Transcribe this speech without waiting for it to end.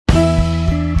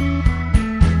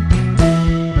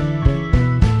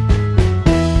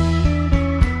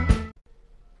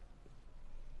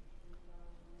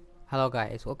Hello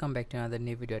guys, welcome back to another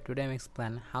new video. Today I'm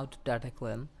explain how to data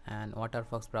clean and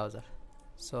Waterfox browser.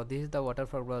 So this is the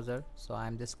Waterfox browser. So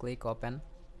I'm just click open,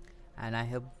 and I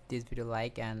hope this video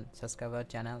like and subscribe our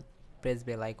channel. Press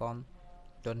bell icon,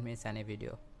 don't miss any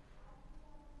video.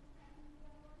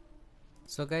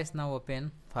 So guys, now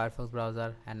open Firefox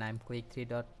browser and I'm click three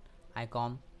dot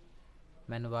icon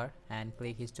menu bar and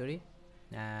click history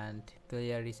and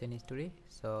clear recent history.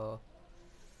 So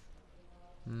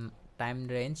time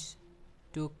range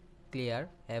to clear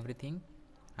everything,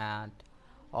 and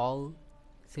all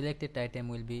selected item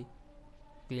will be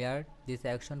cleared. This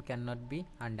action cannot be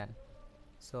undone,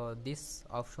 so this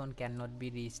option cannot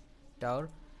be restored,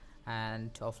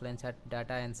 and offline set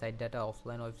data, inside data,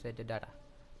 offline website data,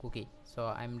 cookie. So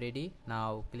I'm ready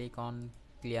now. Click on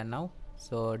clear now.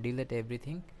 So delete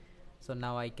everything. So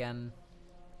now I can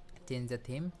change the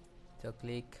theme. So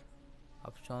click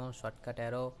option, shortcut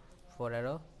arrow, 4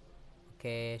 arrow,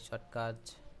 okay,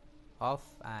 shortcut off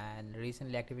and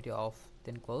recently activity off,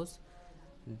 then close,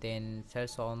 then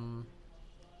search on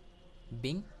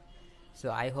Bing.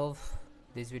 So I hope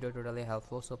this video totally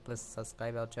helpful, so please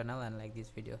subscribe our channel and like this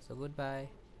video. So goodbye.